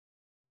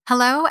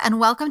Hello, and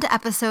welcome to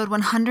episode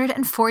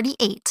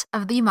 148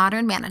 of The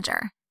Modern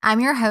Manager.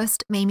 I'm your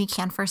host, Mamie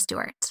Canfer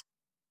Stewart.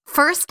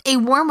 First, a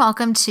warm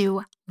welcome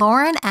to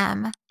Lauren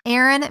M.,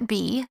 Aaron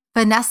B.,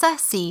 Vanessa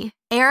C.,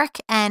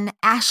 Eric N.,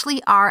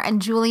 Ashley R.,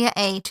 and Julia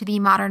A. to the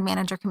Modern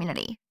Manager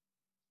community.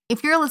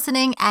 If you're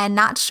listening and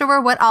not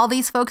sure what all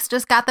these folks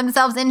just got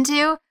themselves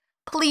into,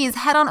 please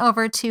head on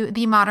over to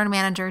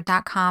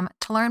themodernmanager.com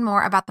to learn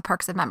more about the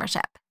perks of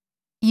membership.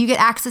 You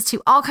get access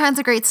to all kinds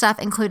of great stuff,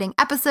 including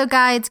episode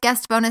guides,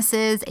 guest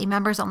bonuses, a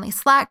members-only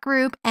Slack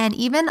group, and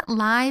even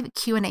live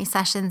Q&A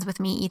sessions with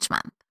me each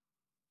month.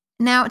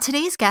 Now,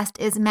 today's guest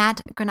is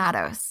Matt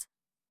Granados.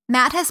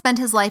 Matt has spent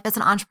his life as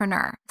an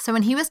entrepreneur, so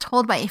when he was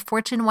told by a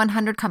Fortune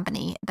 100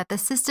 company that the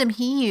system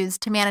he used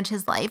to manage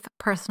his life,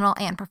 personal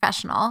and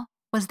professional,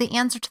 was the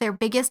answer to their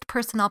biggest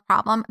personnel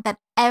problem that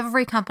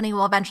every company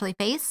will eventually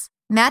face,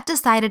 Matt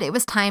decided it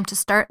was time to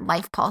start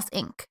LifePulse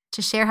Inc.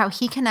 to share how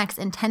he connects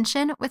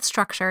intention with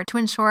structure to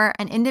ensure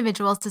an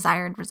individual's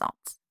desired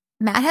results.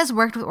 Matt has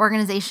worked with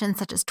organizations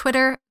such as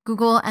Twitter,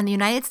 Google, and the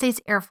United States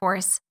Air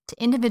Force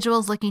to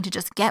individuals looking to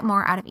just get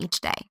more out of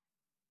each day.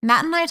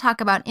 Matt and I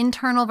talk about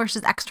internal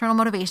versus external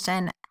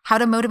motivation, how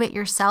to motivate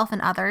yourself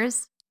and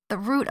others, the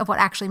root of what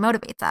actually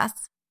motivates us,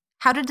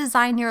 how to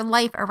design your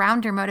life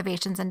around your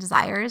motivations and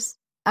desires,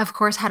 of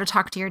course, how to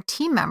talk to your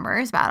team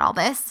members about all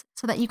this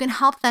so that you can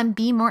help them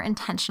be more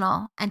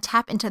intentional and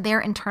tap into their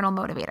internal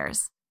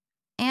motivators.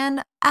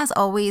 And as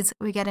always,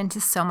 we get into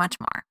so much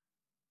more.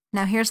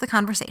 Now here's the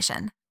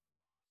conversation.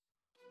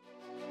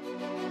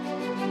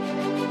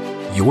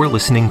 You're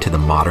listening to The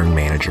Modern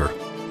Manager,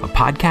 a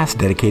podcast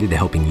dedicated to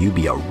helping you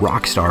be a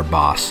rockstar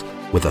boss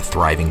with a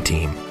thriving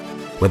team.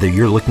 Whether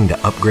you're looking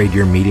to upgrade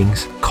your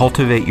meetings,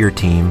 cultivate your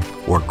team,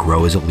 or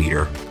grow as a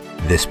leader,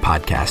 this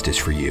podcast is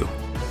for you.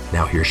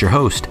 Now here's your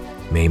host,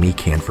 Mamie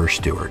Canfer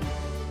Stewart.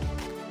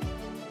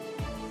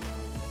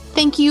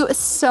 Thank you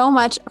so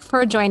much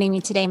for joining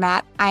me today,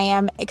 Matt. I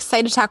am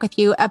excited to talk with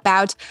you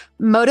about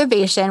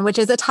motivation, which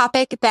is a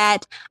topic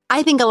that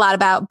I think a lot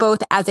about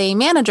both as a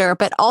manager,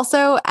 but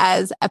also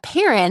as a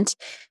parent,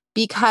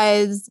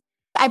 because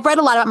I've read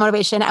a lot about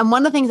motivation. And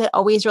one of the things that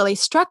always really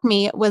struck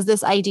me was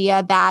this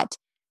idea that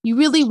you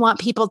really want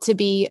people to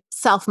be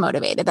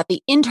self-motivated, that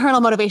the internal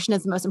motivation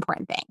is the most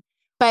important thing.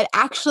 But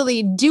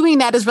actually doing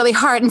that is really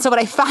hard. And so what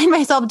I find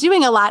myself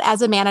doing a lot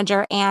as a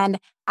manager and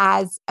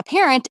as a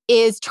parent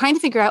is trying to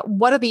figure out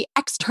what are the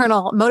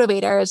external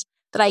motivators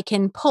that I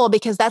can pull,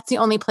 because that's the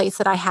only place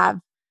that I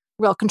have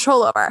real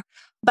control over.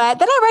 But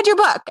then I read your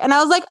book and I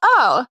was like,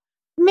 oh,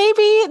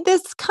 maybe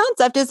this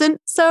concept isn't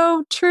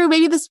so true.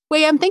 Maybe this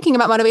way I'm thinking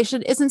about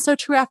motivation isn't so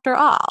true after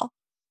all.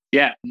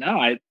 Yeah, no,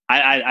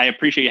 I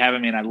appreciate you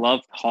having me. And I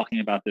love talking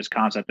about this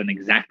concept, and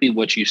exactly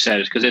what you said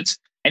is because it's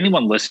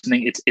anyone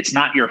listening, it's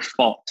not your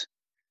fault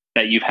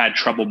that you've had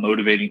trouble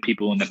motivating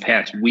people in the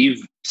past.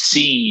 We've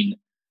seen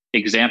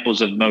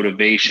examples of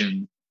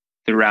motivation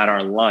throughout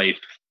our life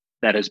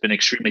that has been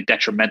extremely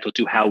detrimental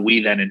to how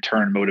we then in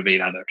turn motivate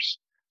others.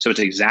 So it's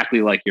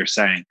exactly like you're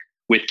saying,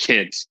 with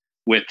kids,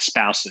 with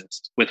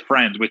spouses, with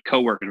friends, with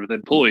coworkers, with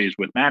employees,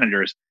 with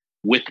managers,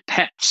 with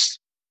pets.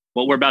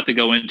 What we're about to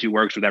go into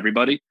works with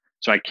everybody.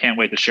 So I can't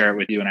wait to share it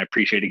with you. And I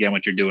appreciate again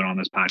what you're doing on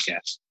this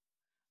podcast.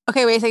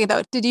 Okay, wait a second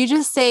though. Did you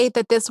just say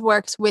that this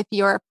works with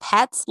your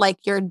pets,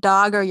 like your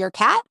dog or your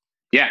cat?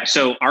 Yeah.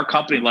 So our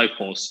company,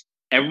 LifePulse,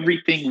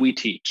 everything we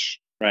teach,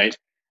 right?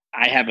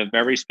 I have a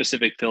very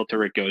specific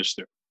filter it goes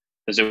through.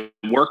 Does it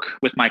work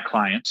with my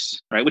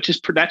clients, right?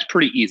 That's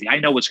pretty easy. I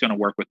know what's going to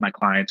work with my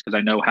clients because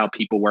I know how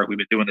people work. We've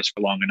been doing this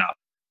for long enough.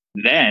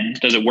 Then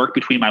does it work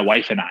between my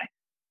wife and I?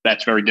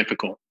 That's very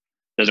difficult.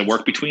 Does it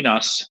work between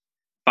us?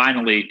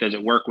 Finally, does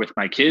it work with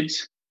my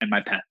kids and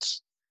my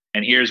pets?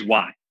 And here's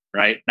why,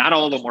 right? Not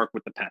all of them work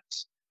with the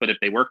pets, but if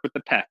they work with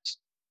the pets,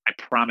 I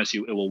promise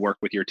you it will work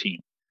with your team,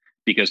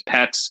 because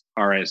pets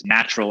are as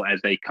natural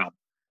as they come.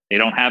 They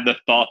don't have the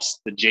thoughts,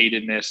 the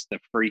jadedness, the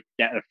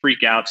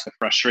freak outs, the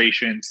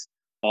frustrations,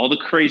 all the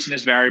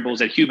craziness variables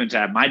that humans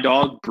have. My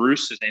dog,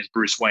 Bruce, his name's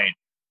Bruce Wayne.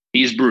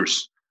 He's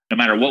Bruce. No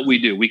matter what we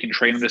do, we can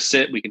train him to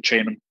sit, we can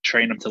train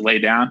him to lay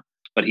down,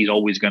 but he's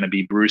always going to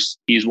be Bruce.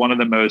 He's one of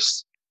the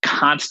most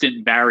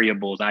constant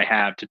variables I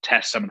have to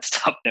test some of the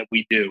stuff that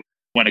we do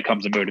when it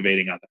comes to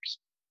motivating others.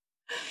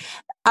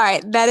 All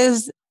right, that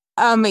is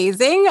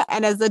amazing.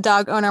 And as a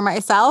dog owner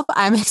myself,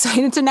 I'm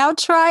excited to now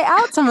try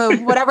out some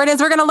of whatever it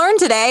is we're going to learn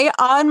today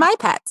on my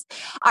pets.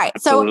 All right,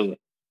 Absolutely. So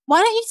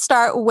why don't you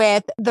start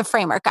with the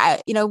framework?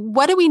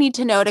 What do we need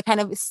to know to kind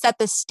of set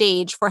the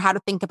stage for how to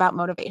think about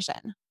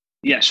motivation?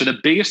 Yeah, so the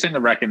biggest thing to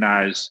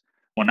recognize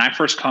when I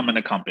first come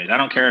into companies, I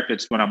don't care if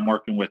it's when I'm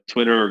working with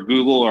Twitter or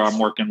Google, or I'm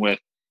working with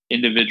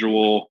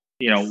individual,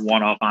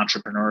 one-off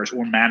entrepreneurs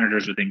or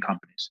managers within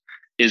companies,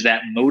 is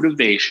that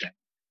motivation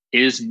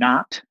is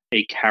not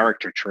a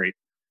character trait.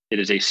 It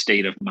is a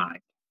state of mind.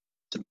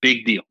 It's a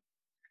big deal.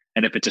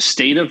 And if it's a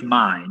state of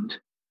mind,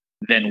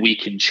 then we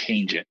can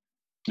change it.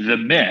 The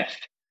myth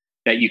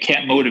that you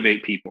can't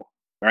motivate people,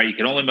 right? You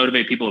can only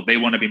motivate people if they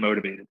want to be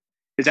motivated,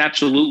 is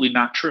absolutely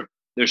not true.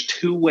 There's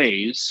two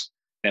ways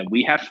that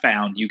we have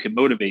found you can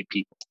motivate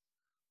people.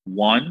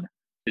 One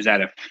is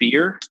out of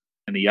fear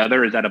and the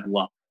other is out of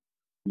love.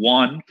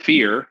 One,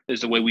 fear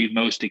is the way we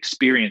most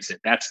experience it.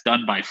 That's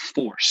done by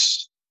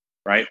force,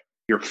 right?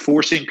 You're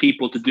forcing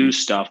people to do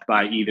stuff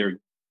by either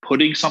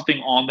putting something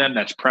on them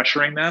that's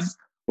pressuring them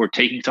or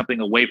taking something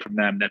away from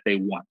them that they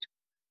want.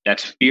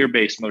 That's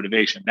fear-based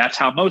motivation. That's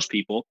how most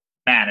people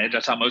manage.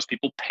 That's how most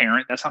people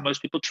parent. That's how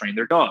most people train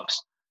their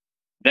dogs.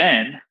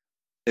 Then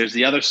there's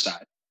the other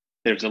side.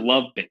 There's a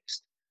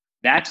love-based.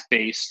 That's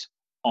based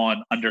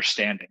on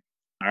understanding.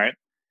 All right.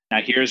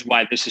 Now, here's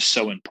why this is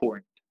so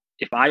important.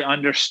 If I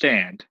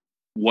understand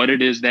what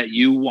it is that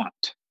you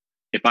want,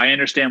 if I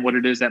understand what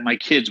it is that my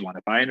kids want,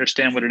 if I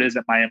understand what it is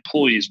that my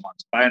employees want,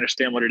 if I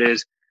understand what it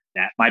is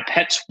that my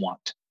pets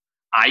want,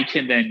 I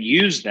can then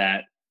use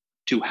that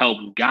to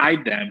help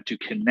guide them to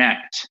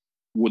connect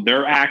with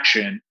their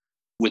action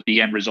with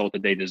the end result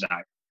that they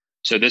desire.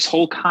 So this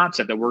whole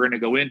concept that we're going to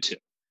go into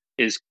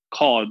is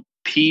called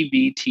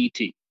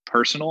PVTT,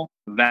 personal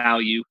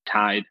value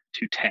tied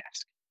to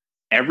task.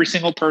 Every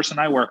single person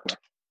I work with,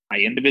 I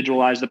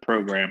individualize the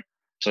program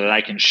so that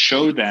I can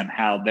show them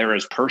how there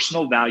is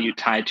personal value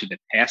tied to the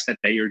task that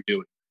they are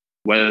doing,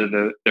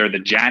 whether they're the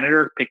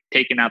janitor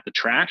taking out the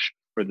trash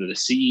or they're the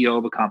CEO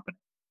of a company.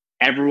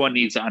 Everyone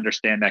needs to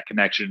understand that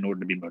connection in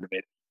order to be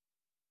motivated.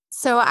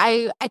 So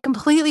I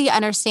completely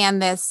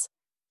understand this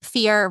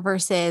fear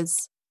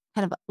versus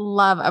kind of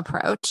love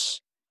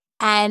approach.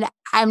 And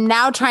I'm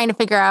now trying to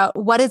figure out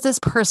what is this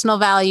personal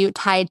value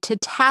tied to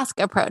task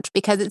approach?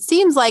 Because it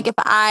seems like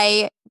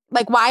why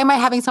am I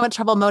having so much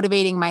trouble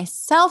motivating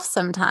myself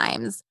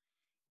sometimes?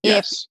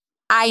 Yes. If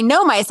I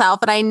know myself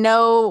and I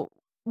know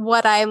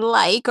what I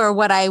like or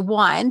what I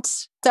want.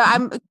 So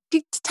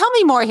tell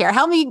me more here.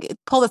 Help me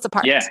pull this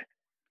apart. Yeah.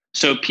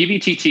 So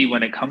PVTT,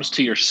 when it comes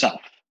to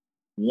yourself,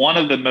 one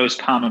of the most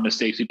common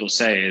mistakes people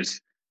say is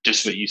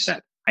just what you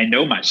said. I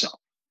know myself.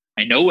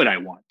 I know what I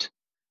want.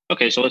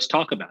 Okay, so let's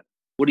talk about it.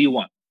 What do you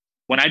want?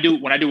 When I do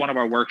one of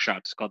our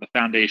workshops called the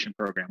Foundation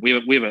Program, we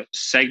have a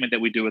segment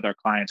that we do with our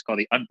clients called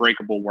the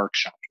Unbreakable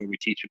Workshop, where we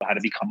teach people how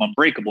to become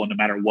unbreakable no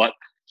matter what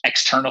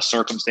external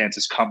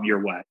circumstances come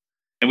your way.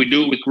 And we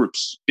do it with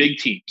groups, big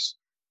teams.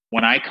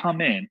 When I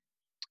come in,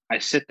 I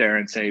sit there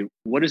and say,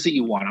 what is it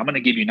you want? I'm going to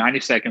give you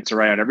 90 seconds to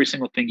write out every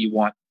single thing you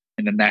want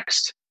in the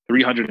next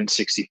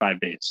 365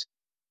 days.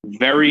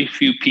 Very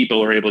few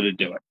people are able to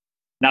do it.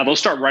 Now they'll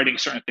start writing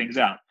certain things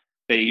out.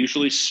 They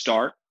usually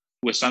start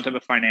with some type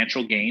of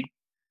financial gain.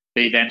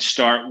 They then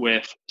start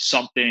with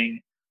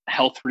something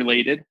health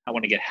related. I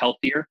want to get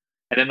healthier.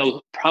 And then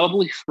they'll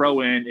probably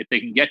throw in, if they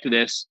can get to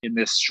this in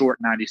this short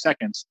 90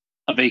 seconds,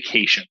 a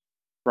vacation,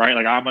 right?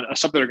 Like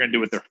something they're going to do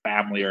with their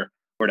family or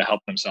to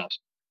help themselves.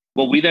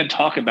 What we then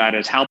talk about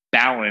is how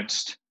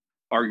balanced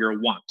are your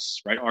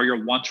wants, right? Are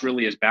your wants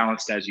really as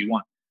balanced as you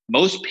want?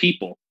 Most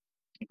people,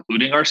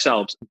 including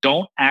ourselves,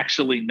 don't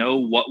actually know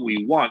what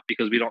we want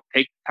because we don't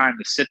take time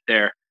to sit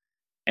there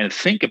and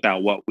think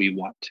about what we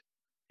want.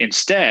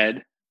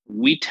 Instead,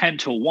 we tend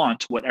to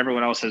want what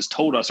everyone else has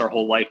told us our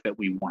whole life that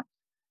we want.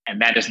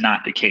 And that is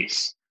not the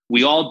case.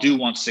 We all do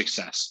want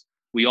success.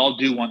 We all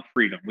do want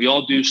freedom. We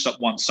all do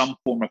want some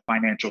form of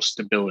financial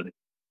stability.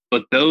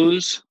 But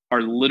those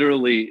are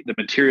literally the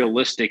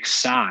materialistic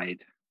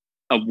side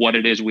of what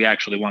it is we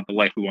actually want, the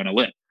life we want to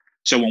live.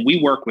 So when we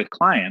work with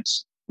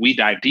clients, we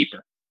dive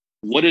deeper.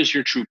 What is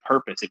your true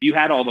purpose? If you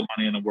had all the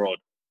money in the world,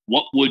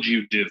 what would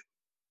you do?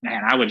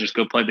 Man, I would just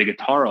go play the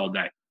guitar all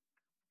day.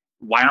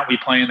 Why aren't we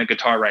playing the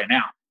guitar right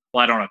now?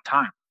 Well, I don't have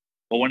time.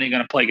 Well, when are you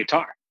going to play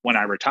guitar? When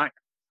I retire.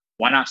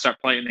 Why not start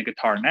playing the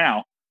guitar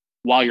now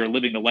while you're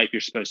living the life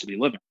you're supposed to be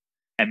living?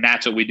 And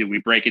that's what we do. We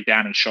break it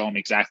down and show them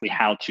exactly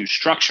how to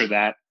structure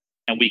that.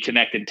 And we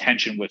connect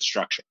intention with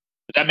structure.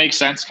 Does that make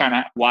sense? Kind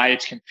of why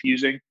it's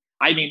confusing?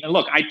 I mean,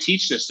 look, I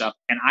teach this stuff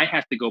and I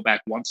have to go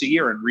back once a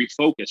year and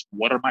refocus.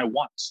 What are my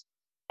wants?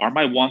 Are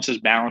my wants as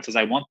balanced as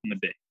I want them to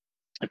be?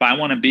 If I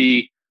want to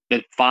be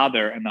the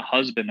father and the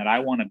husband that I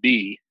want to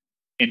be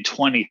in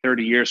 20,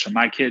 30 years for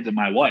my kids and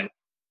my wife,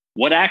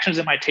 what actions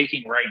am I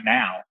taking right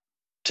now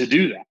to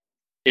do that?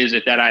 Is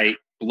it that I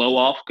blow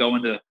off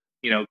going to,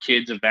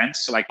 kids'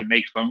 events so I can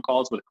make phone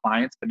calls with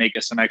clients to make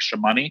us some extra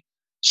money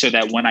so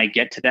that when I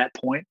get to that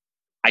point,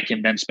 I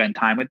can then spend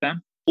time with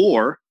them?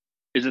 Or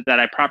is it that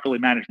I properly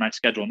manage my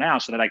schedule now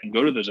so that I can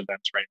go to those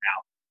events right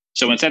now?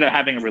 So instead of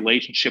having a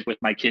relationship with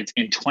my kids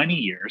in 20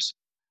 years,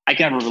 I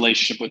can have a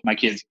relationship with my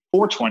kids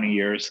for 20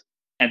 years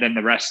and then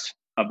the rest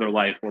of their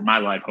life, or my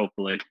life,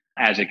 hopefully,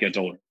 as it gets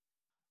older.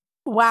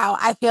 Wow.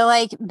 I feel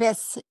like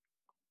this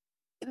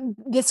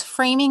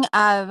framing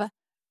of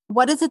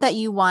what is it that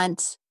you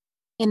want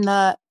in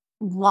the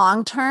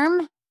long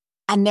term,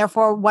 and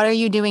therefore what are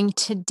you doing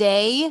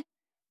today,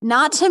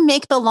 not to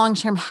make the long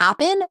term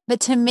happen,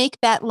 but to make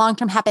that long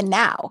term happen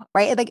now,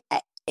 right? Like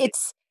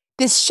it's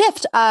this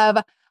shift of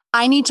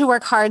I need to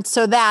work hard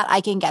so that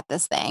I can get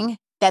this thing.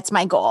 That's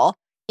my goal,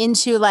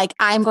 into like,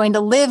 I'm going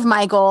to live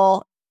my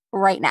goal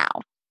right now.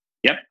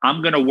 Yep.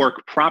 I'm going to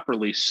work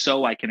properly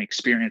so I can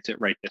experience it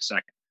right this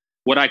second.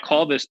 What I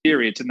call this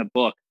theory, it's in the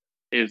book,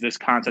 is this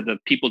concept of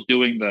people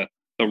doing the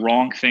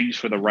wrong things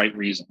for the right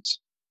reasons.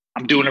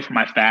 I'm doing it for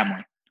my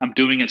family. I'm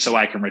doing it so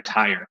I can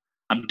retire.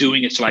 I'm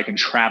doing it so I can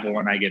travel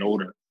when I get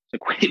older.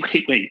 It's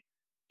like, wait.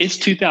 It's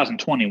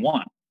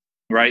 2021,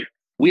 right?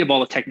 We have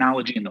all the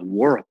technology in the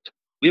world.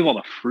 We have all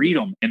the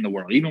freedom in the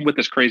world, even with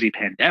this crazy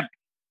pandemic.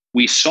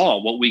 We saw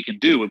what we can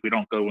do if we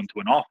don't go into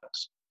an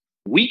office.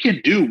 We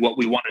can do what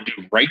we want to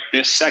do right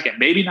this second,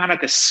 maybe not at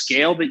the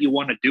scale that you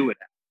want to do it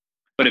at.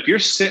 But if you're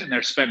sitting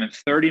there spending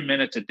 30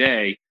 minutes a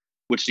day,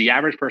 which the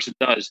average person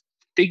does,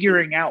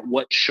 figuring out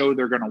what show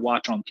they're going to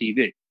watch on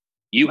TV,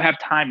 you have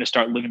time to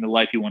start living the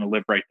life you want to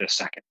live right this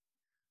second.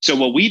 So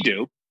what we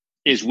do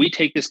is we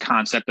take this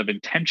concept of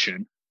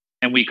intention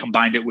and we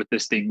combined it with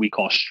this thing we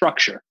call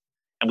structure.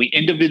 And we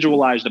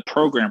individualize the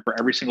program for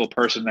every single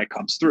person that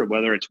comes through,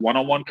 whether it's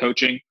one-on-one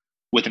coaching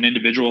with an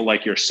individual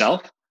like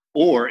yourself,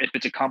 or if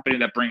it's a company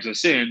that brings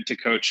us in to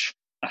coach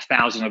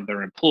 1,000 of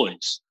their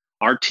employees.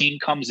 Our team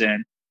comes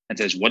in and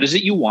says, what is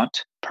it you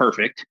want?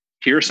 Perfect.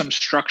 Here's some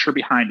structure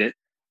behind it.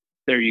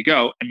 There you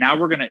go. And now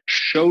we're going to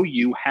show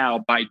you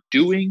how, by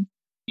doing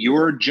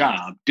your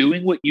job,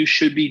 doing what you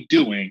should be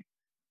doing,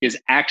 is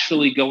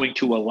actually going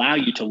to allow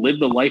you to live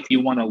the life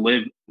you want to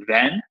live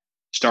then,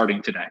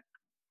 starting today.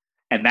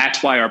 And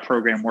that's why our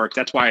program works.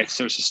 That's why it's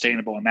so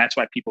sustainable. And that's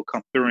why people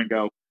come through and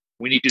go,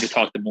 we need you to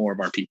talk to more of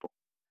our people.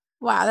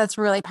 Wow, that's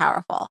really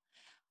powerful.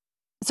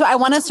 So I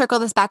want to circle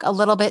this back a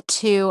little bit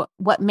to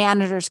what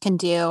managers can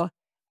do,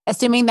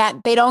 assuming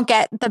that they don't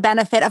get the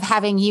benefit of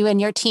having you and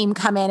your team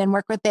come in and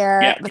work with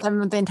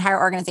with the entire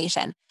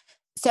organization.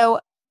 So,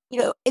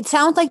 it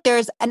sounds like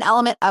there's an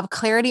element of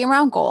clarity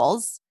around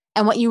goals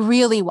and what you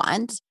really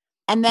want.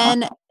 And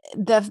then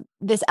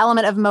this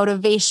element of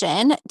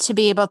motivation to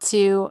be able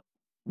to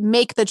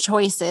make the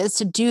choices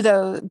to do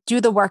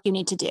the work you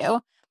need to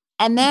do.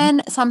 And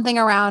then something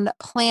around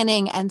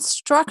planning and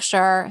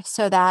structure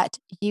so that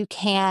you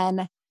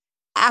can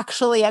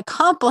actually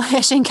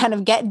accomplish and kind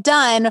of get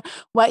done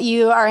what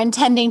you are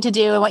intending to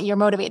do and what you're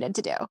motivated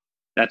to do.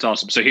 That's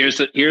awesome. So here's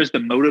the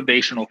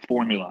motivational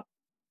formula,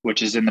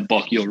 which is in the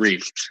book you'll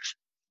read.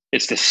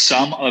 It's the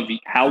sum of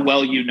how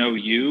well you know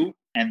you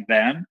and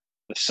them,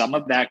 the sum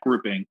of that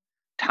grouping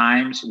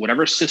times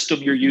whatever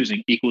system you're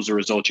using equals the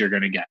result you're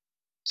going to get.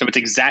 So it's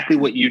exactly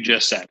what you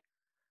just said.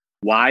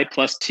 Y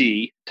plus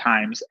T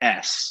times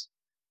S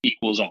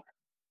equals R.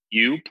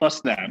 You plus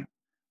them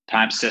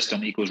times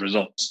system equals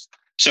results.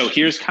 So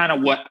here's kind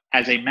of what,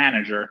 as a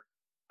manager,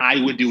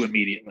 I would do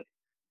immediately.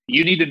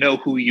 You need to know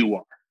who you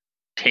are.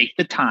 Take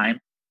the time,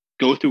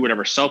 go through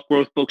whatever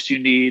self-growth books you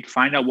need,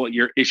 find out what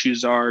your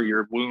issues are,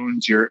 your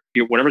wounds, your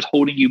whatever's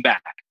holding you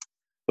back.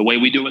 The way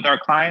we do it with our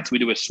clients, we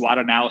do a SWOT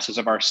analysis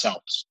of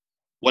ourselves.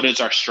 What is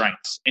our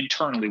strengths?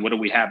 Internally, what do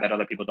we have that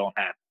other people don't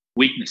have?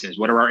 Weaknesses,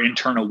 what are our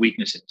internal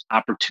weaknesses?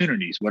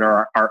 Opportunities, what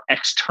are our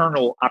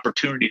external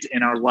opportunities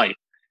in our life?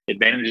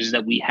 Advantages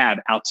that we have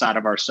outside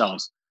of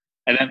ourselves.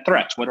 And then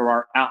threats, what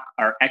are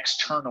our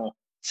external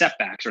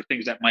setbacks or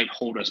things that might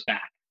hold us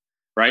back,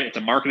 right? It's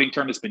a marketing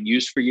term that's been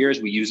used for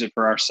years. We use it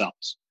for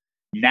ourselves.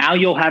 Now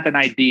you'll have an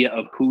idea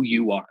of who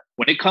you are.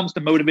 When it comes to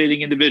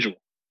motivating individual,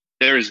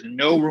 there is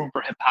no room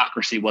for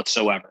hypocrisy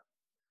whatsoever.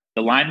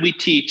 The line we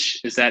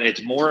teach is that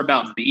it's more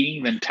about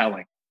being than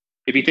telling.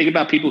 If you think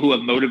about people who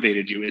have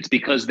motivated you, it's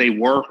because they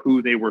were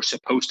who they were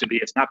supposed to be.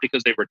 It's not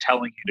because they were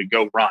telling you to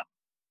go run,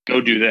 go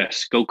do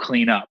this, go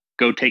clean up,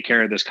 go take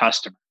care of this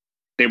customer.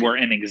 They were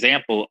an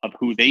example of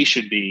who they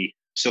should be.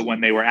 So when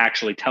they were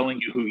actually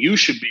telling you who you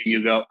should be,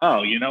 you go,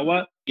 oh, you know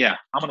what? Yeah,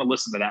 I'm going to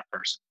listen to that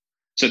person.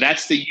 So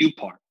that's the you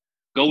part.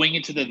 Going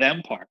into the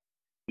them part.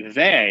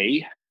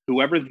 They,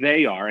 whoever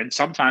they are, and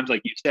sometimes,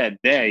 like you said,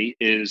 they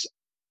is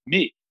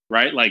me,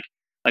 right? Like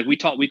we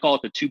call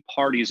it the two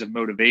parties of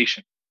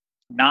motivation,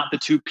 not the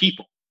two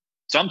people.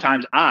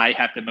 Sometimes I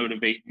have to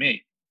motivate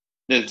me.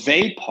 The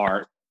they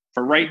part,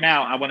 for right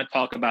now, I want to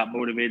talk about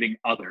motivating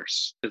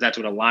others, because that's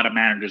what a lot of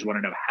managers want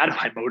to know. How do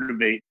I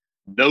motivate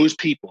those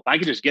people? If I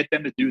could just get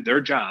them to do their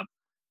job,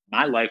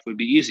 my life would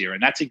be easier.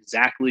 And that's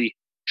exactly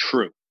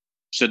true.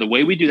 So the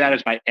way we do that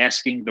is by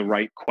asking the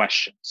right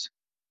questions.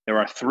 There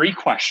are 3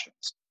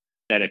 questions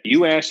that if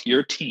you ask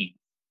your team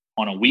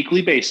on a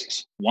weekly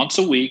basis, once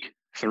a week,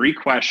 3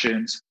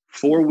 questions,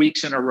 4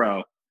 weeks in a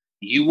row,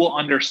 you will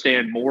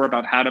understand more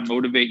about how to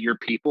motivate your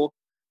people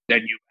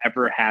than you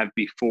ever have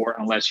before,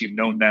 unless you've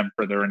known them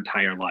for their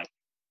entire life.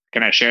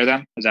 Can I share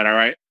them? Is that all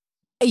right?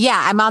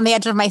 Yeah, I'm on the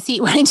edge of my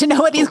seat wanting to know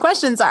what these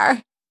questions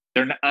are.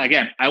 They're not,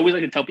 again, I always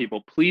like to tell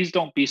people, please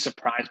don't be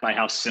surprised by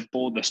how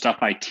simple the stuff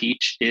I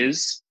teach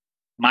is.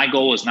 My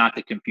goal is not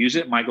to confuse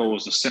it. My goal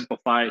is to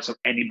simplify it so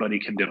anybody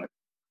can do it.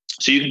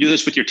 So you can do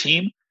this with your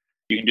team.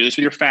 You can do this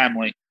with your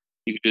family.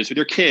 You can do this with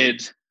your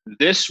kids.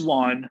 This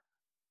one,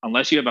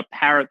 unless you have a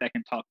parrot that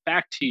can talk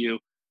back to you,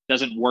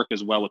 doesn't work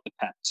as well with the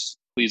pets.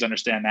 Please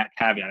understand that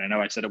caveat. I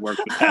know I said it works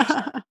with pets.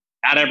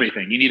 Not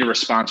everything. You need a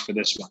response for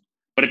this one.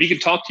 But if you can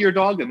talk to your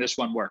dog, then this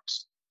one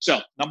works. So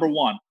number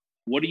 1,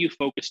 what are you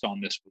focused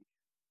on this week?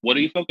 What are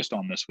you focused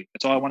on this week?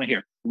 That's all I want to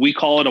hear. We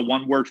call it a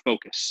 1-word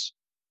focus.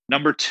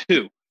 Number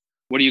 2,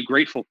 what are you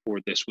grateful for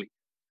this week?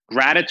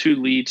 Gratitude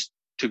leads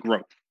to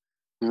growth.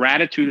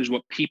 Gratitude is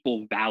what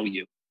people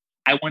value.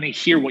 I want to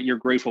hear what you're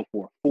grateful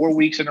for 4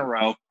 weeks in a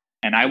row.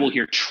 And I will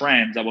hear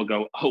trends. I will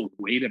go, oh,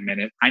 wait a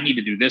minute. I need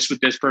to do this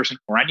with this person,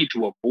 or I need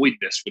to avoid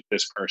this with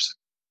this person.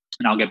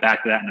 And I'll get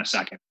back to that in a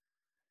second.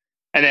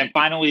 And then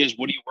finally is,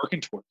 what are you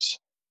working towards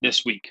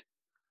this week?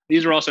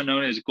 These are also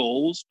known as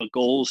goals, but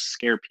goals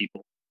scare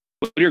people.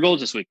 What are your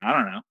goals this week? I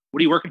don't know. What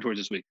are you working towards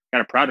this week?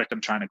 Got a project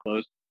I'm trying to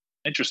close.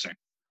 Interesting.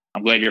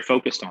 I'm glad you're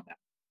focused on that.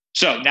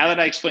 So now that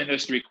I explained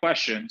those 3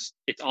 questions,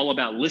 it's all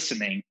about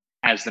listening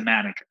as the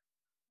manager.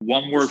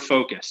 One word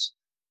focus.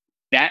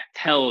 That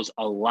tells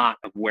a lot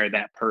of where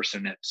that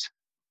person is.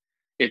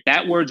 If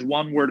that word's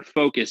one word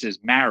focus is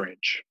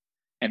marriage,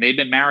 and they've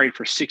been married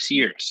for 6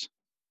 years,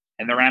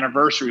 and their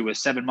anniversary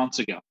was 7 months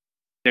ago,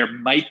 there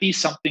might be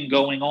something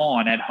going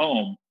on at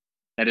home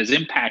that is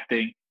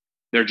impacting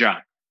their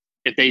job.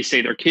 If they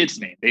say their kid's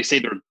name, they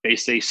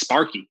say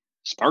Sparky.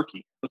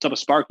 Sparky. What's up with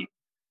Sparky?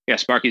 Yeah,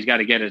 Sparky's got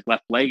to get his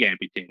left leg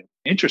amputated.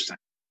 Interesting.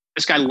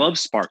 This guy loves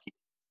Sparky.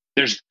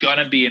 There's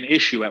gonna be an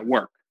issue at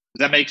work.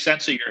 Does that make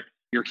sense? So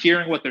you're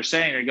hearing what they're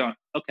saying, and you're going,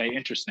 okay,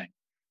 interesting.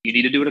 You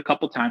need to do it a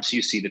couple times so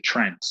you see the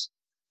trends.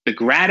 The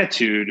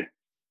gratitude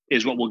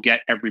is what will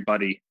get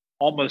everybody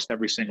almost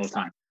every single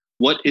time.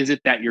 What is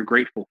it that you're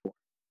grateful for?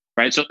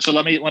 Right. So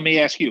let me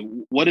ask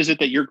you, what is it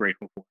that you're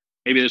grateful for?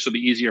 Maybe this will be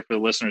easier for the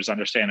listeners to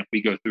understand if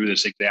we go through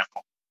this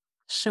example.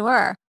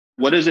 Sure.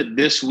 What is it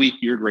this week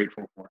you're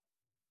grateful for?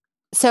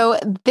 So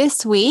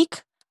this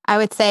week, I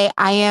would say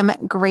I am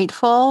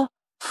grateful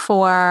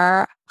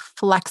for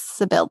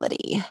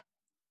flexibility.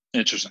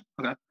 Interesting.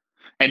 Okay.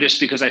 And just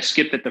because I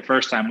skipped it the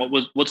first time,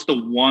 what's the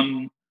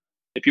one,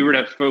 if you were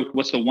to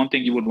what's the one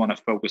thing you would want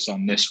to focus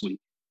on this week?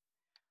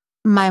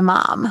 My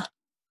mom.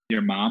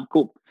 Your mom?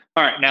 Cool.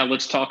 All right. Now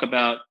let's talk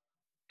about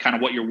kind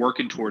of what you're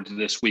working towards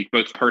this week,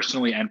 both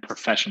personally and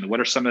professionally. What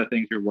are some of the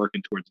things you're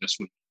working towards this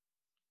week?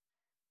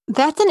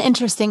 That's an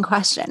interesting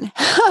question. And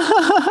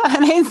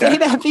I say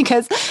that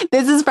because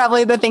this is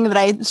probably the thing that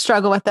I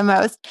struggle with the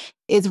most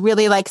is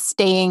really like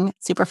staying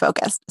super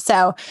focused.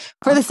 So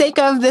for the sake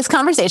of this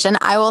conversation,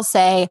 I will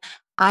say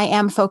I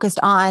am focused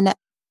on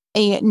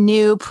a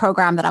new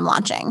program that I'm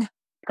launching.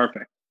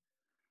 Perfect.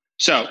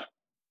 So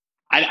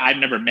I've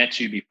never met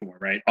you before,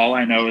 right? All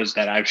I know is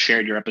that I've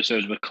shared your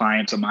episodes with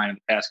clients of mine in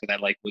the past because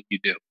I like what you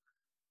do.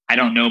 I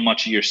don't know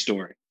much of your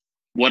story.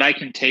 What I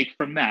can take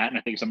from that, and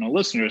I think some of the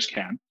listeners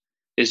can,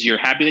 is you're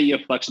happy that you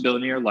have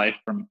flexibility in your life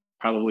from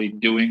probably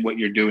doing what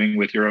you're doing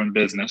with your own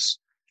business.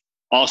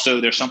 Also,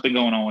 there's something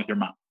going on with your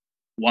mom,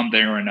 one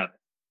thing or another,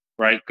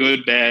 right?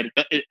 Good, bad.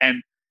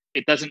 And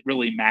it doesn't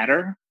really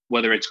matter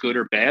whether it's good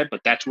or bad,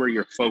 but that's where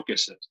your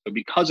focus is. So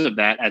because of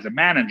that, as a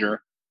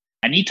manager,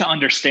 I need to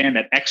understand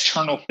that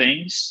external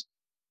things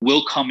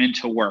will come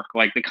into work.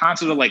 Like the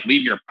concept of like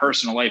leave your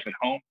personal life at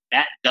home,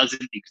 that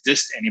doesn't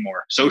exist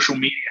anymore. Social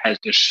media has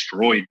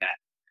destroyed that.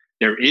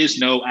 There is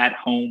no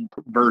at-home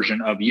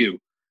version of you.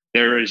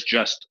 There is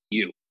just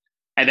you.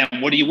 And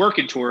then what are you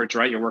working towards,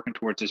 right? You're working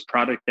towards this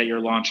product that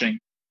you're launching.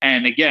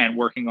 And again,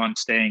 working on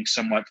staying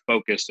somewhat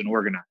focused and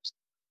organized.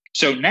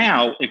 So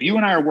now, if you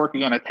and I are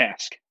working on a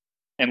task,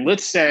 and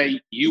let's say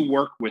you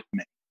work with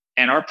me,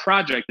 and our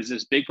project is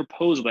this big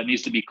proposal that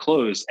needs to be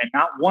closed, and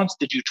not once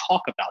did you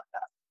talk about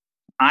that.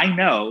 I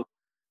know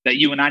that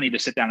you and I need to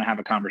sit down and have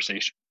a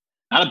conversation.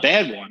 Not a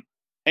bad one.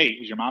 Hey,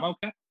 is your mom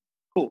okay?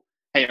 Cool.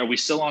 Hey, are we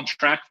still on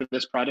track for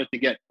this project to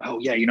get, oh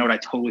yeah, you know what? I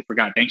totally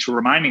forgot. Thanks for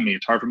reminding me.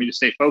 It's hard for me to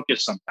stay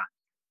focused sometimes.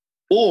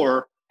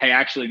 Or, hey,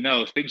 actually,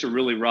 no, things are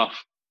really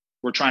rough.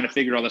 We're trying to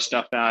figure all this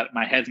stuff out.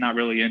 My head's not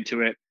really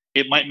into it.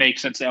 It might make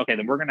sense to say, okay,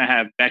 then we're going to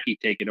have Becky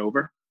take it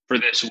over for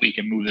this week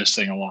and move this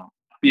thing along.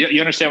 You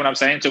understand what I'm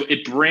saying? So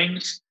it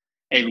brings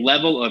a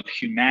level of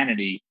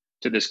humanity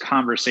to this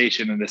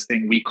conversation and this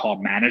thing we call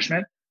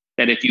management,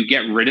 that if you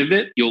get rid of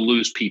it, you'll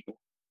lose people.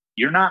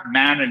 You're not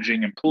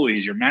managing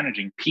employees, you're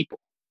managing people.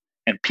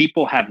 And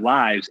people have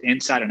lives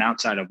inside and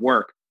outside of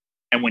work.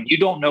 And when you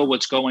don't know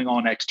what's going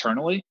on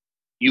externally,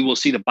 you will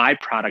see the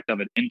byproduct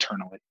of it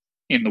internally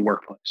in the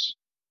workplace.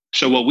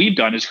 So what we've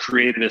done is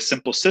created a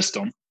simple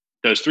system,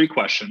 those 3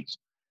 questions,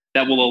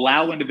 that will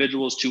allow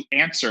individuals to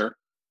answer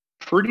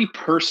pretty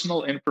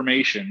personal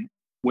information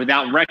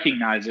without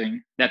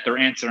recognizing that they're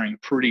answering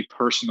pretty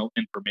personal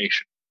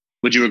information.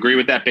 Would you agree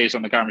with that based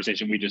on the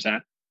conversation we just had?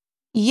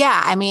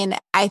 Yeah. I mean,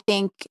 I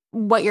think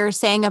what you're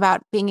saying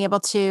about being able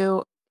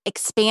to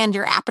expand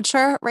your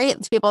aperture,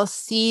 right? To be able to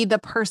see the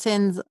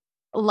person's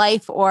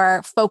life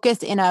or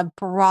focus in a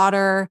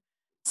broader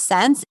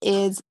sense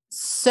is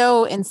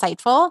so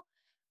insightful.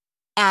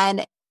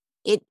 And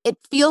it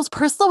feels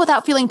personal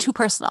without feeling too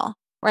personal,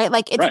 right?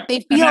 Like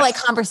they feel like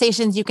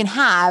conversations you can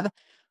have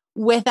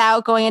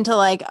without going into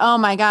like, oh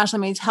my gosh, let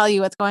me tell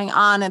you what's going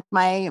on with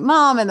my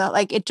mom. And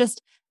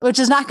which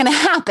is not going to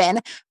happen,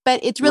 but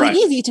it's really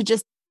easy to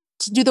just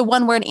to do the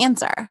one word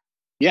answer.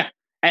 Yeah.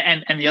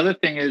 And the other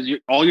thing is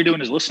all you're doing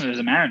is listening as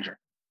a manager.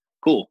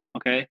 Cool.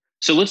 Okay.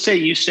 So let's say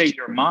you say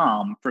your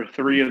mom for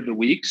 3 of the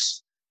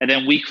weeks, and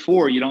then week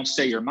 4, you don't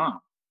say your mom.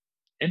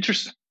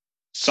 Interesting.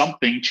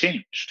 Something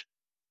changed,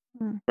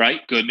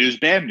 right? Good news,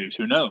 bad news.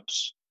 Who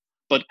knows?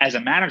 But as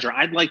a manager,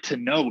 I'd like to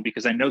know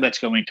because I know that's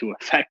going to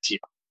affect you.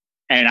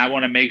 And I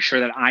want to make sure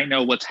that I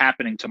know what's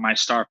happening to my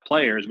star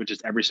players, which is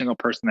every single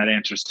person that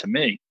answers to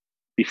me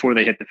before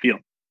they hit the field.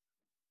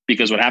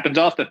 Because what happens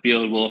off the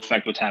field will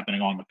affect what's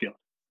happening on the field.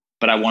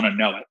 But I want to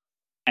know it.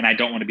 And I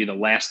don't want to be the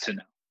last to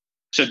know.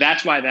 So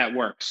that's why that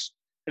works.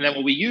 And then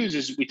what we use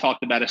is we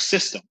talked about a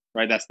system,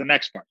 right? That's the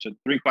next part. So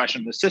 3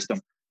 questions, the system.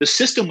 The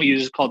system we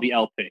use is called the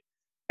LP.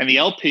 And the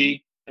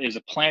LP is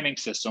a planning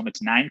system.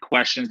 It's 9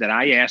 questions that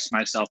I ask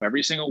myself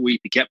every single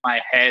week to get my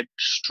head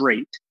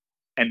straight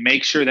and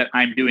make sure that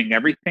I'm doing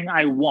everything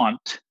I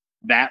want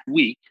that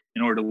week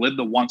in order to live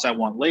the wants I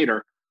want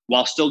later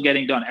while still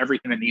getting done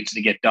everything that needs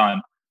to get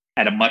done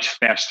at a much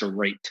faster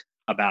rate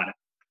about it.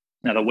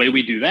 Now, the way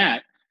we do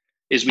that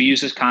is we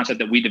use this concept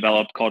that we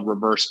developed called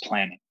reverse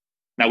planning.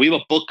 Now, we have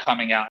a book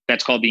coming out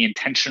that's called The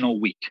Intentional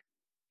Week.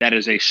 That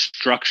is a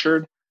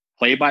structured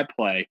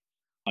play-by-play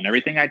on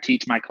everything I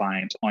teach my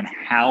clients on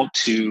how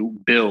to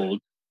build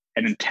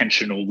an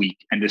intentional week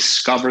and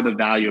discover the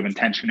value of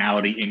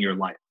intentionality in your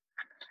life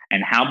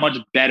and how much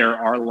better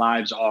our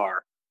lives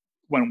are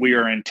when we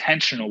are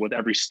intentional with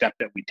every step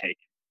that we take.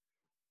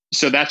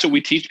 So that's what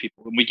we teach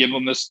people. And we give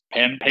them this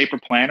pen, paper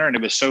planner. And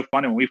it was so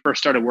funny. When we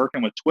first started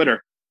working with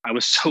Twitter, I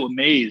was so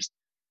amazed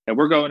that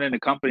we're going into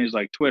companies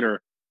like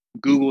Twitter,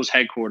 Google's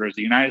headquarters,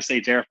 the United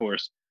States Air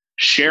Force,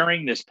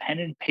 sharing this pen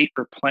and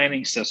paper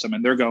planning system.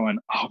 And they're going,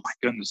 oh my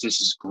goodness,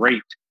 this is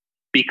great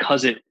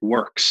because it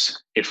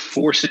works. It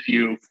forces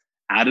you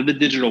out of the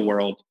digital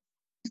world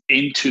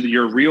into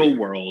your real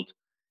world.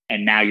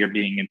 And now you're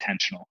being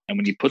intentional. And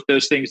when you put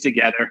those things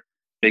together,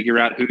 figure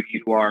out who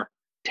you are,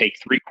 take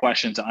 3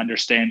 questions to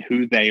understand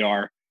who they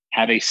are,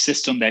 have a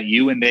system that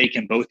you and they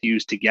can both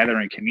use together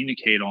and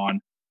communicate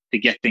on to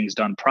get things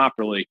done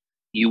properly,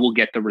 you will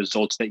get the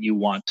results that you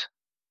want.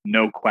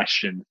 No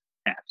question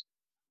asked.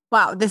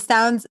 Wow, this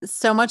sounds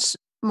so much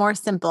more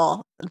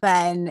simple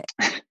than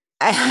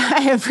I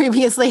have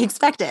previously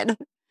expected.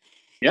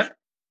 Yep.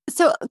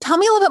 So tell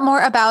me a little bit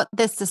more about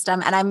this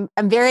system. And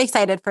I'm very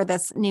excited for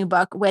this new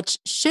book, which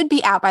should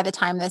be out by the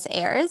time this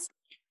airs.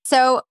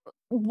 So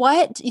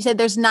what you said,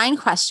 there's 9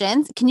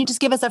 questions. Can you just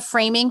give us a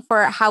framing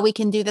for how we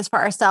can do this for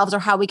ourselves or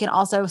how we can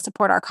also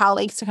support our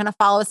colleagues to kind of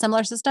follow a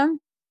similar system?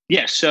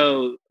 Yeah.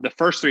 So the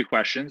first 3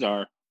 questions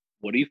are,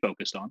 what are you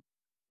focused on?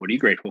 What are you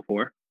grateful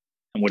for?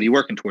 And what are you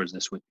working towards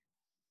this week?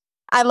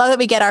 I love that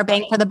we get our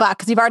bang for the buck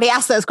because you've already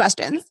asked those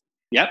questions.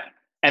 Yep.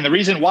 And the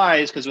reason why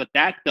is because what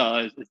that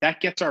does is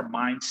that gets our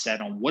mindset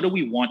on what do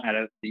we want out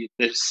of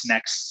this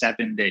next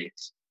 7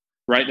 days,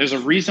 right? There's a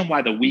reason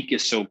why the week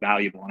is so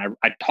valuable. And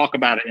I talk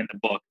about it in the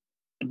book.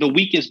 The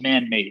week is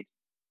man-made,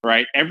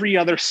 right? Every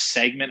other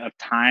segment of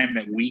time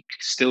that we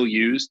still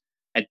use,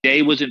 a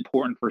day was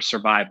important for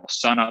survival,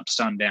 sun up,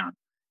 sun down.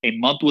 A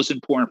month was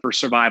important for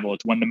survival.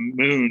 It's when the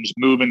moons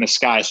move in the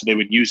sky, so they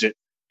would use it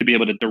to be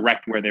able to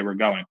direct where they were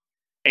going.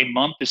 A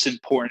month is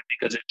important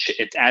because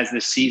it's as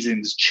the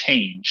seasons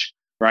change,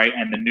 right?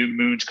 And the new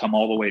moons come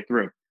all the way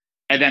through.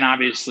 And then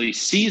obviously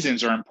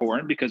seasons are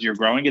important because you're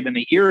growing. And then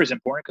the year is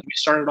important because we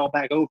started all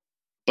back over.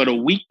 But a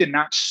week did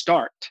not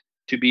start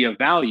to be of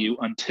value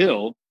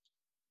until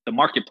the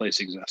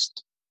marketplace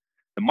exists.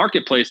 The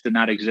marketplace did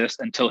not exist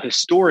until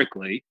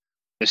historically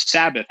the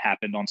Sabbath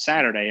happened on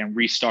Saturday and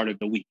restarted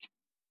the week.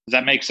 Does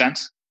that make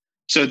sense?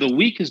 So the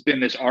week has been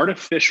this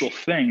artificial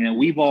thing that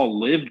we've all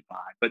lived by,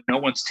 but no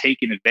one's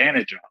taken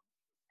advantage of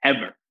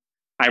ever.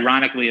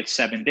 Ironically, it's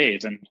 7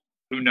 days, and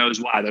who knows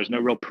why? There's no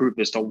real proof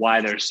as to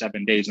why there's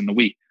 7 days in the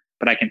week,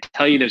 but I can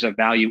tell you there's a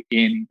value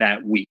in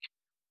that week.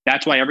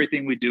 That's why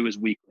everything we do is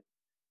weekly.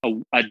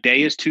 A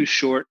day is too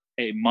short.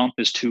 A month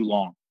is too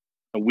long.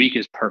 A week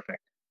is perfect.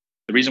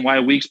 The reason why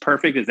a week's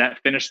perfect is that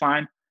finish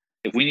line.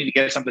 If we need to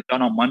get something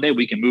done on Monday,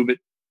 we can move it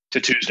to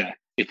Tuesday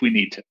if we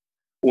need to,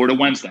 or to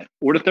Wednesday,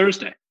 or to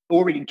Thursday,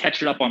 or we can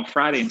catch it up on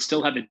Friday and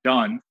still have it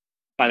done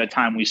by the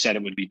time we said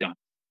it would be done.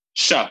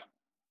 So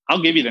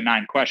I'll give you the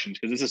 9 questions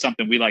because this is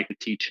something we like to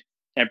teach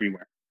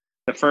everywhere.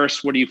 The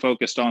first, what are you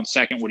focused on?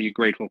 Second, what are you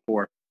grateful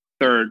for?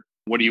 Third,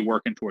 what are you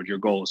working towards, your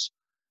goals?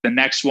 The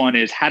next one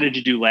is, how did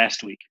you do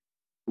last week?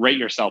 Rate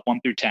yourself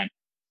 1 through 10.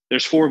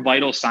 There's 4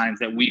 vital signs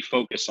that we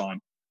focus on,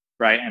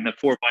 right? And the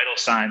 4 vital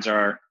signs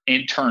are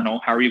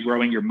internal, how are you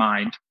growing your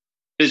mind?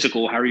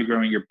 Physical, how are you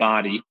growing your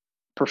body?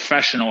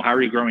 Professional, how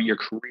are you growing your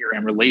career?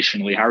 And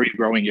relationally, how are you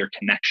growing your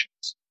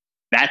connections?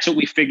 That's what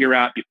we figure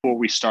out before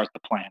we start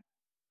the plan.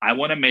 I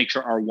want to make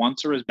sure our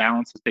wants are as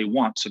balanced as they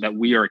want so that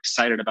we are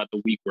excited about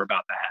the week we're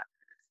about to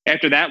have.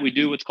 After that, we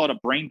do what's called a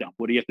brain dump.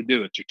 What do you have to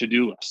do? It's your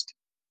to-do list.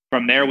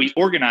 From there, we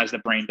organize the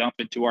brain dump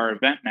into our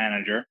event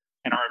manager.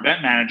 And our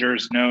event manager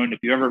is known, if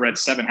you ever read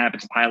 7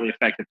 Habits of Highly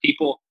Effective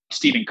People,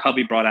 Stephen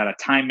Covey brought out a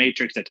time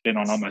matrix that's been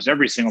on almost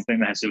every single thing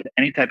that has to do with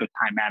any type of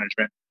time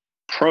management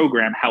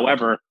program.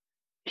 However,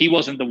 he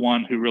wasn't the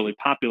one who really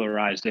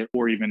popularized it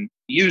or even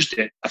used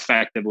it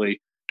effectively.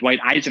 Dwight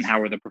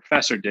Eisenhower, the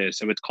professor, did.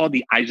 So it's called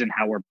the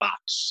Eisenhower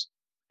box.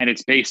 And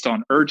it's based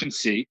on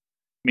urgency,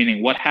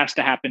 meaning what has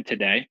to happen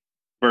today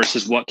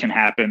versus what can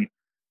happen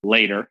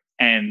later.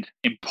 And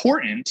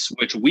importance,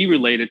 which we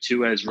related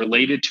to as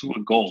related to a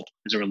goal.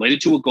 Is it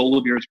related to a goal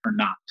of yours or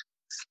not?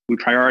 We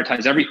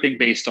prioritize everything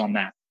based on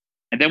that.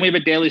 And then we have a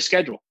daily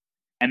schedule.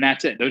 And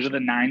that's it. Those are the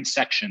 9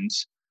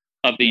 sections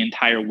of the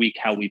entire week,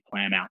 how we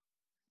plan out.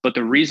 But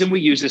the reason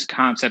we use this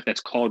concept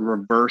that's called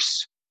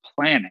reverse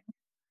planning,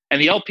 and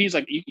the LP is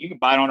like, you can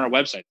buy it on our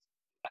website.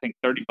 I think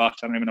 $30. I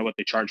don't even know what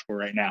they charge for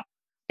right now,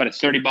 but it's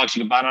 $30.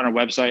 You can buy it on our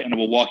website and it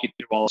will walk you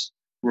through all this.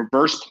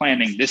 Reverse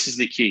planning, this is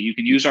the key. You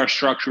can use our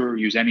structure or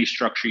use any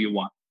structure you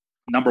want.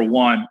 Number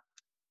 1,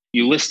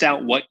 you list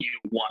out what you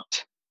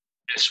want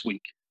this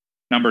week.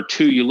 Number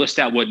 2, you list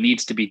out what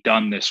needs to be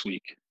done this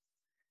week.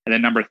 And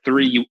then number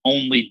 3, you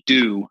only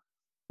do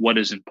what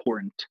is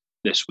important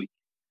this week.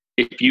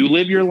 If you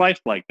live your life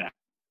like that,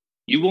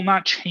 you will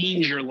not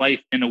change your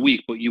life in a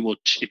week, but you will.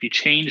 If you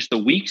change the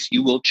weeks,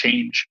 you will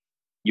change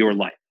your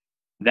life.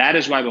 That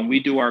is why when we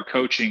do our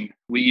coaching,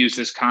 we use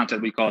this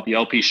concept. We call it the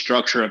LP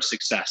structure of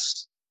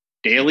success.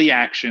 Daily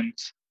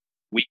actions,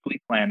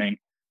 weekly planning,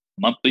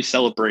 monthly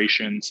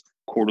celebrations,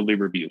 quarterly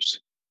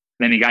reviews.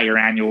 Then you got your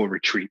annual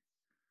retreat.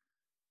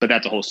 But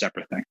that's a whole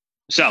separate thing.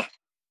 So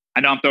I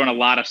know I'm throwing a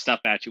lot of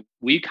stuff at you.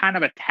 We kind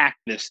of attack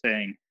this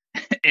thing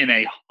in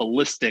a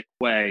holistic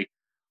way,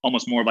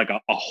 almost more like a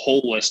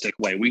holistic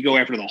way. We go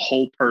after the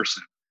whole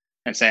person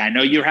and say, I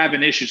know you're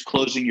having issues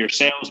closing your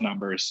sales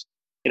numbers.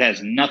 It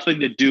has nothing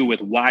to do with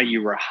why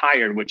you were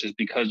hired, which is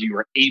because you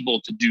were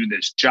able to do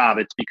this job.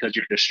 It's because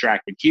you're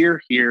distracted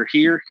here, here,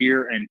 here,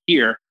 here, and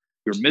here.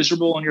 You're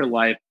miserable in your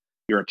life.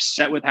 You're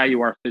upset with how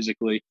you are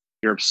physically.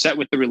 You're upset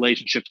with the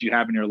relationships you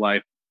have in your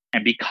life.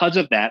 And because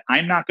of that,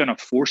 I'm not going to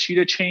force you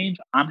to change.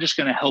 I'm just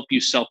going to help you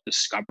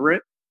self-discover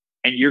it.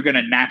 And you're going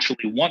to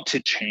naturally want to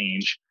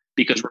change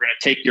because we're going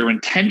to take your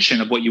intention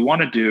of what you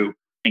want to do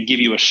and give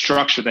you a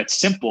structure that's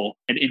simple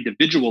and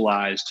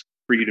individualized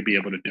for you to be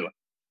able to do it.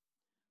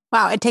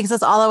 Wow. It takes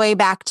us all the way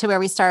back to where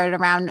we started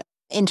around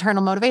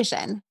internal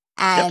motivation.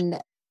 And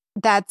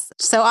That's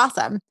so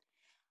awesome.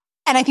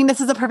 And I think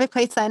this is a perfect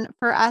place then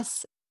for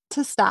us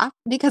to stop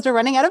because we're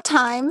running out of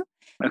time,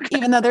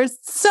 even though there's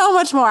so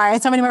much more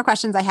and so many more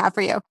questions I have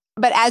for you.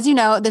 But as you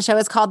know, the show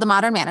is called The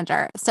Modern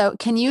Manager. So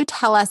can you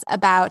tell us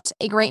about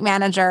a great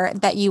manager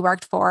that you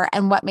worked for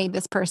and what made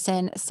this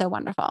person so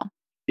wonderful?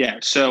 Yeah.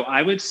 So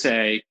I would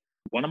say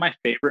one of my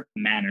favorite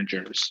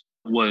managers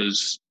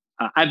was,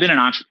 I've been an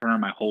entrepreneur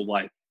my whole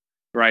life,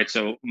 right?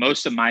 So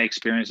most of my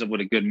experience of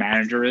what a good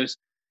manager is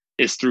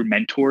through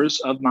mentors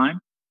of mine.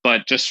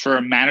 But just for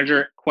a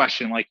manager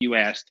question like you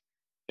asked,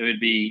 it would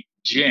be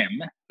Jim,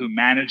 who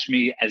managed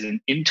me as an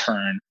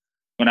intern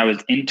when I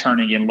was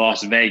interning in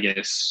Las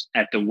Vegas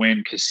at the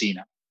Wynn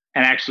Casino.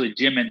 And actually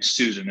Jim and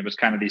Susan, it was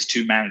kind of these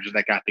two managers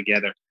that got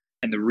together.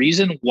 And the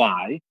reason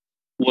why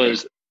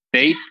was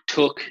they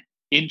took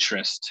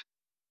interest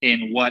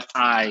in what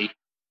I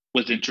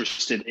was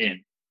interested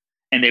in.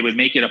 And they would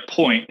make it a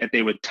point that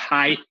they would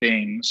tie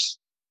things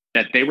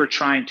that they were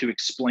trying to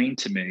explain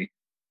to me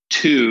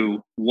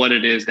to what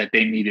it is that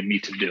they needed me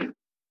to do.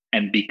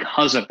 And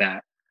because of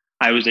that,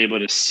 I was able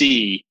to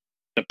see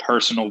the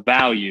personal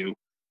value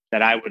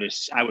that I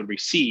would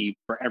receive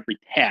for every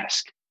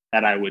task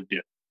that I would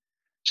do.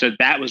 So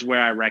that was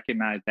where I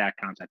recognized that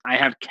concept. I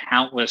have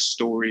countless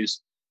stories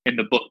in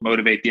the book,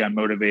 Motivate the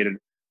Unmotivated,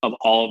 of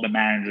all of the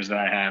managers that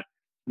I have.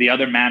 The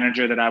other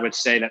manager that I would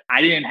say that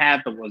I didn't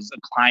have but was a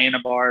client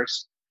of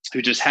ours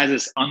who just has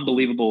this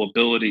unbelievable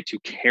ability to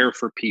care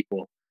for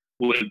people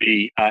would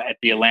be at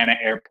the Atlanta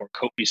airport,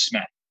 Kofi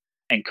Smith.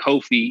 And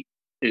Kofi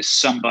is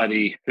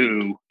somebody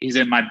who, he's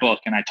in my book,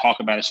 and I talk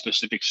about a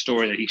specific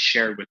story that he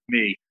shared with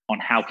me on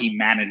how he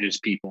manages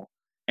people.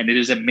 And it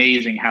is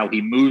amazing how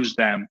he moves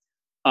them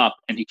up,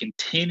 and he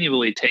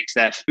continually takes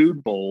that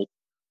food bowl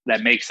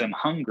that makes them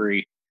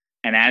hungry.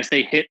 And as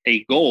they hit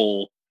a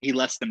goal, he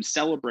lets them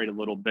celebrate a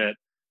little bit,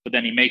 but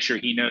then he makes sure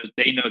they know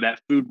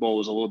that food bowl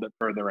is a little bit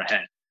further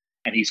ahead.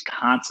 And he's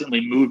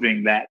constantly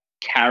moving that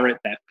carrot,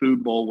 that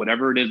food bowl,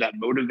 whatever it is, that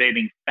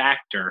motivating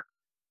factor,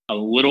 a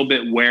little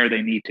bit where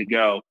they need to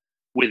go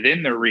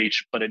within their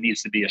reach, but it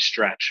needs to be a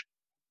stretch.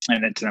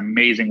 And it's an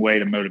amazing way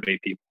to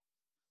motivate people.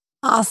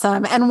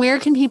 Awesome. And where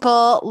can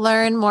people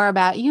learn more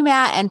about you,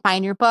 Matt, and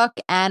find your book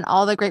and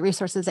all the great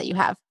resources that you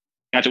have?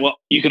 Gotcha. Well,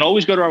 you can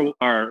always go to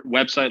our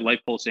website,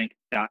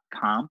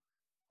 lifepulseinc.com.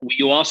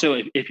 You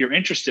also, if you're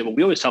interested, what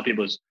we always tell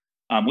people is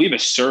we have a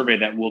survey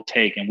that we'll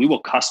take and we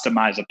will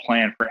customize a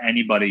plan for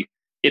anybody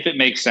if it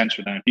makes sense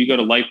for them. If you go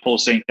to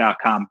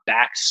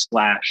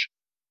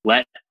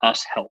lifepulseinc.com/let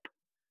us help,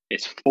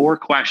 it's 4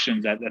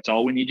 questions. That's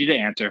all we need you to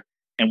answer.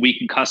 And we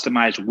can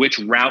customize which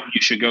route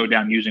you should go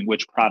down using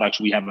which products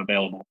we have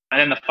available. And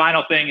then the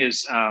final thing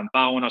is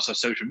following us on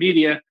social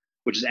media,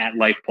 which is at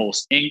Life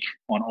Pulse Inc.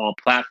 on all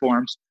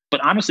platforms.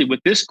 But honestly, with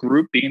this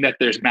group, being that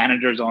there's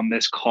managers on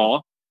this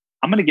call,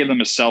 I'm going to give them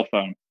a cell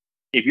phone.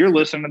 If you're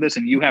listening to this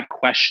and you have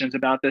questions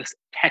about this,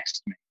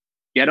 text me.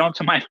 Get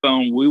onto my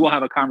phone. We will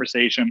have a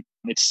conversation.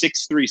 It's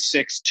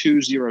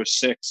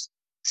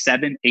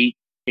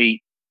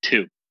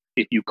 636-206-7882.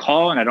 If you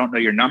call and I don't know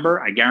your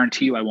number, I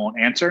guarantee you I won't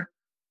answer.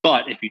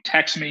 But if you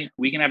text me,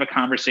 we can have a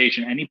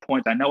conversation any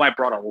point. I know I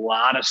brought a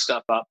lot of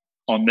stuff up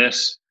on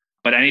this,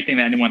 but anything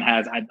that anyone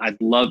has,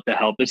 I'd love to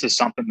help. This is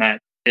something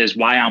that is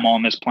why I'm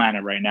on this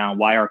planet right now,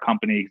 why our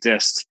company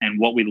exists, and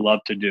what we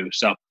love to do.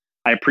 So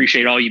I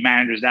appreciate all you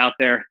managers out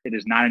there. It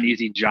is not an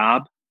easy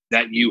job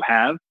that you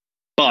have,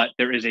 but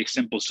there is a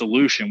simple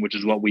solution, which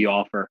is what we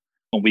offer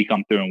when we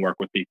come through and work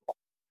with people.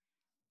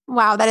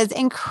 Wow, that is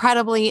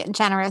incredibly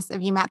generous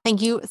of you, Matt.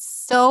 Thank you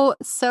so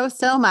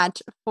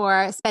much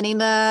for spending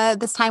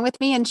this time with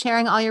me and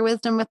sharing all your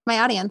wisdom with my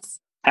audience.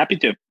 Happy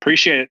to.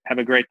 Appreciate it. Have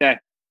a great day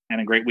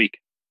and a great week.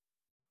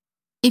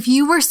 If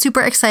you were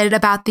super excited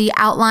about the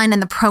outline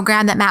and the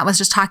program that Matt was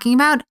just talking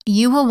about,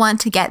 you will want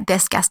to get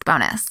this guest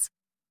bonus.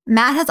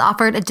 Matt has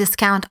offered a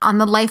discount on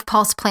the Life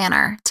Pulse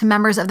Planner to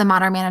members of the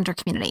Modern Manager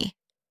community.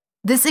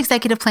 This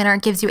executive planner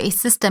gives you a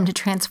system to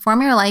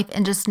transform your life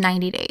in just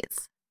 90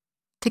 days.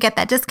 To get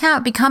that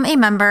discount, become a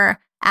member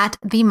at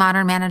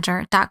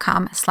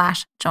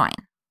themodernmanager.com/join.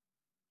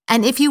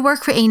 And if you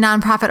work for a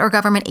nonprofit or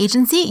government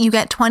agency, you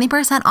get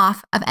 20%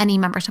 off of any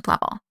membership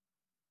level.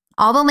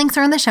 All the links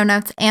are in the show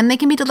notes, and they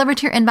can be delivered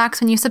to your inbox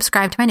when you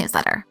subscribe to my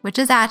newsletter, which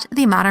is at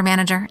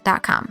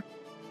themodernmanager.com.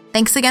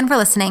 Thanks again for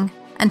listening.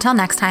 Until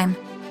next time.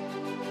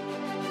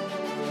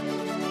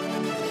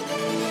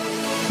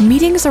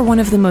 Meetings are one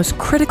of the most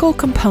critical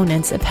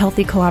components of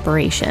healthy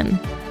collaboration,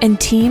 and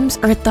teams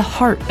are at the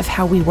heart of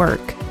how we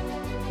work.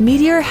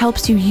 Meteor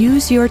helps you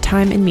use your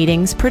time in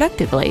meetings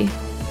productively,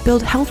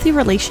 build healthy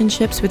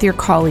relationships with your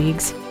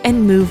colleagues,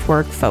 and move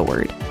work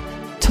forward.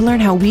 To learn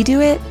how we do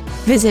it,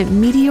 visit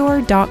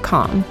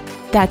meteor.com.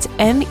 That's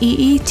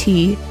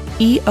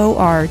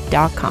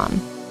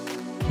MEETEOR.com.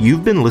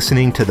 You've been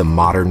listening to The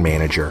Modern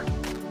Manager.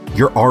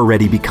 You're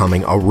already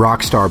becoming a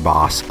rock star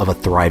boss of a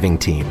thriving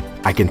team,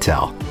 I can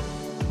tell.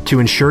 To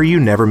ensure you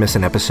never miss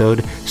an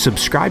episode,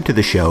 subscribe to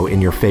the show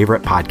in your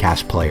favorite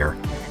podcast player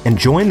and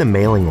join the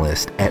mailing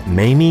list at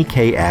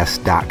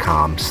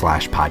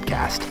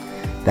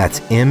mamieks.com/podcast. That's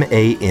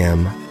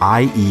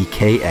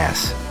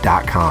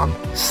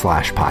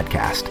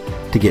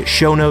MAMIEKS.com/podcast to get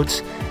show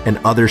notes and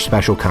other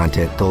special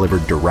content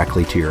delivered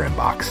directly to your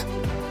inbox.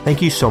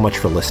 Thank you so much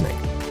for listening.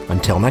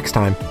 Until next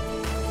time.